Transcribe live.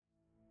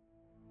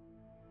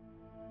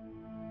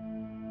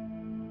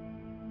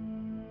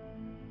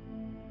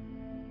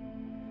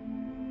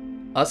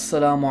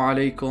Assalamu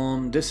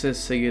alaikum, this is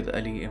Sayyid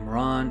Ali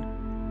Imran,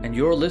 and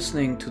you're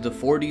listening to the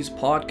 40s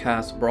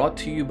podcast brought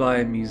to you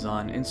by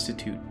Mizan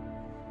Institute.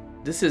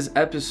 This is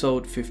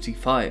episode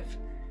 55,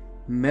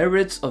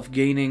 Merits of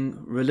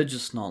Gaining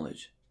Religious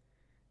Knowledge.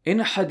 In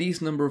hadith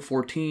number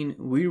 14,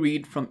 we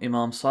read from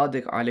Imam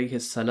Sadiq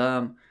alayhi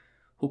salam,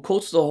 who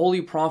quotes the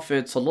Holy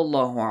Prophet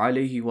sallallahu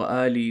alayhi wa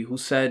ali, who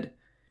said,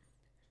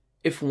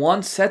 "If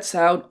one sets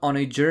out on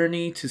a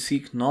journey to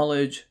seek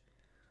knowledge,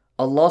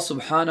 Allah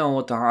subhanahu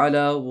wa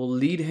ta'ala will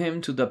lead him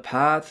to the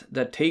path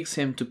that takes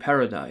him to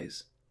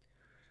paradise.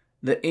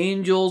 The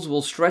angels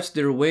will stretch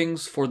their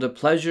wings for the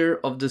pleasure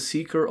of the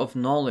seeker of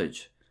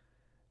knowledge,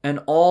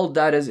 and all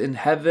that is in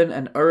heaven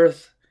and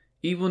earth,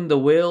 even the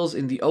whales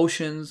in the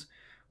oceans,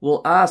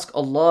 will ask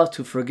Allah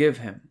to forgive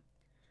him.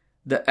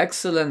 The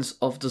excellence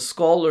of the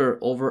scholar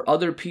over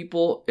other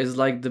people is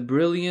like the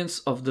brilliance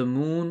of the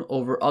moon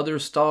over other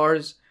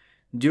stars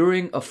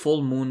during a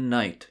full moon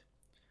night.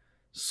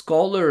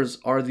 Scholars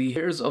are the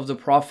heirs of the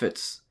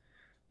prophets.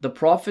 The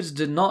prophets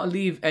did not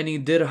leave any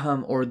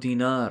dirham or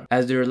dinar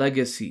as their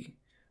legacy,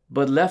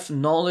 but left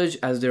knowledge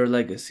as their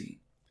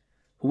legacy.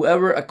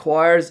 Whoever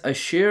acquires a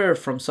share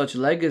from such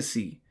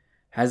legacy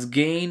has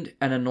gained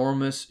an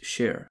enormous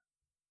share."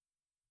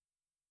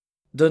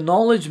 The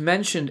knowledge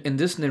mentioned in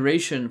this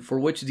narration, for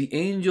which the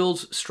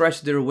angels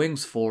stretch their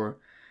wings for,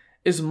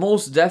 is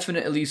most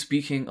definitely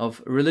speaking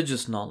of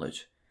religious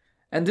knowledge.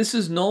 And this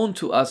is known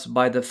to us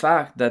by the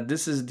fact that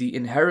this is the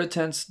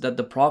inheritance that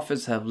the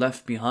prophets have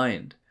left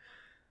behind.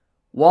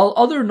 While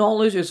other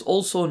knowledge is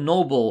also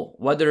noble,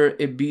 whether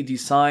it be the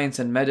science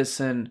and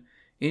medicine,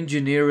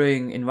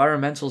 engineering,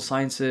 environmental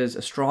sciences,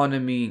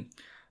 astronomy,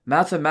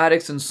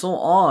 mathematics, and so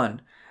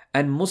on,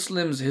 and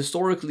Muslims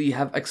historically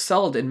have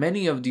excelled in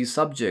many of these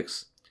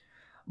subjects,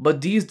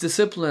 but these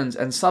disciplines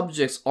and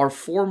subjects are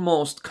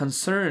foremost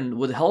concerned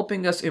with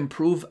helping us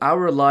improve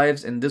our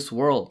lives in this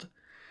world.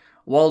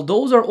 While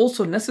those are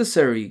also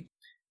necessary,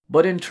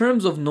 but in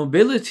terms of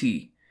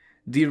nobility,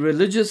 the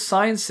religious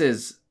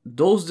sciences,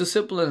 those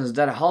disciplines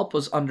that help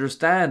us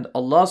understand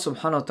Allah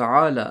subhanahu wa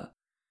ta'ala,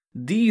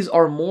 these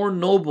are more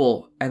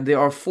noble and they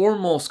are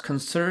foremost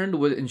concerned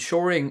with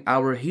ensuring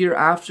our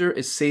hereafter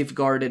is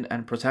safeguarded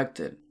and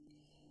protected.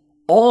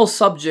 All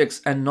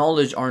subjects and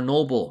knowledge are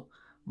noble,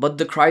 but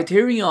the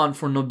criterion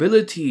for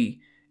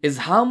nobility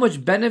is how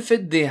much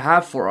benefit they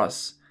have for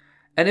us.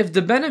 And if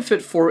the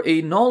benefit for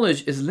a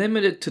knowledge is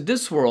limited to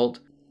this world,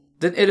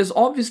 then it is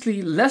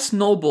obviously less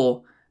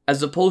noble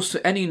as opposed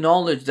to any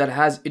knowledge that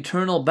has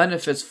eternal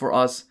benefits for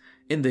us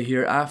in the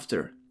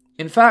hereafter.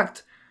 In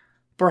fact,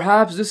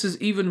 perhaps this is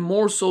even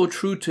more so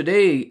true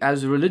today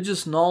as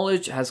religious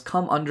knowledge has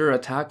come under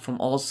attack from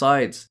all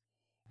sides.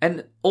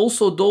 And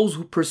also those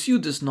who pursue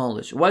this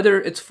knowledge,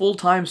 whether it's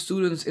full-time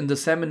students in the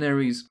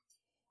seminaries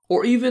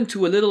or even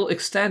to a little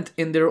extent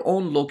in their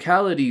own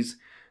localities,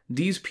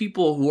 these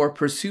people who are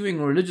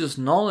pursuing religious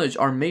knowledge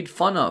are made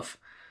fun of.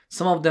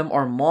 Some of them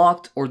are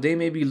mocked, or they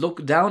may be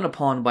looked down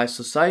upon by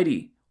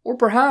society. Or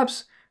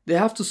perhaps they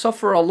have to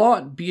suffer a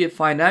lot, be it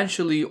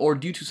financially or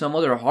due to some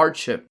other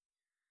hardship.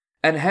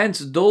 And hence,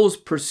 those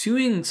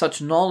pursuing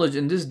such knowledge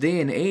in this day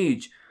and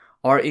age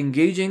are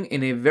engaging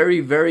in a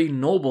very, very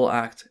noble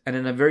act and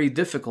in a very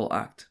difficult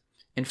act.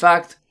 In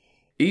fact,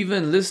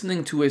 even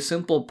listening to a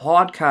simple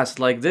podcast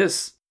like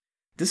this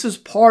is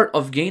part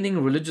of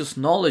gaining religious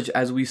knowledge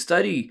as we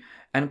study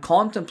and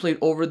contemplate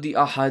over the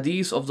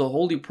ahadith of the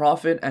Holy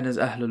Prophet and his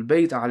Ahlul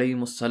Bayt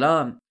alayhimus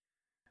salam.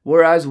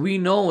 Whereas we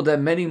know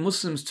that many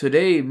Muslims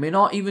today may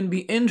not even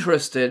be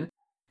interested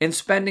in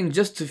spending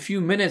just a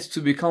few minutes to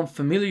become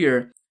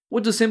familiar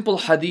with the simple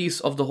hadith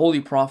of the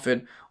Holy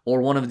Prophet or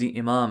one of the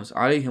Imams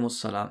alayhimus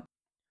salam.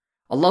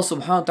 Allah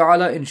subhanahu wa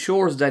ta'ala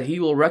ensures that He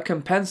will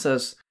recompense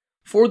us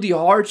for the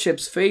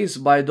hardships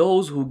faced by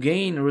those who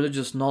gain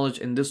religious knowledge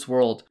in this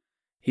world.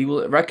 He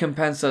will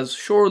recompense us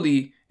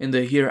surely in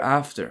the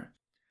hereafter.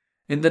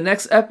 In the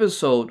next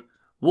episode,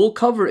 we'll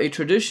cover a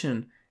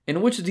tradition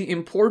in which the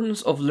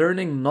importance of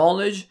learning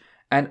knowledge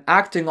and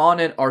acting on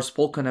it are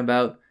spoken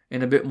about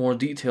in a bit more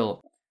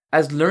detail,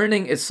 as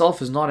learning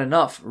itself is not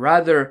enough,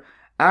 rather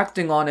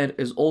acting on it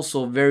is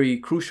also very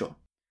crucial.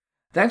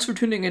 Thanks for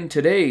tuning in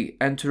today,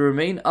 and to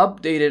remain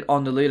updated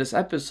on the latest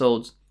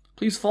episodes,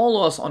 please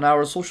follow us on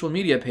our social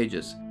media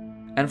pages.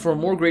 And for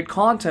more great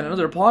content and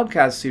other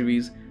podcast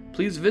series,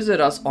 please visit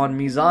us on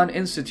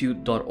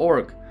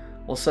mizaninstitute.org.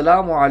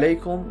 Wassalamu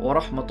alaikum wa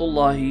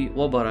rahmatullahi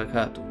wa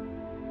barakatuh.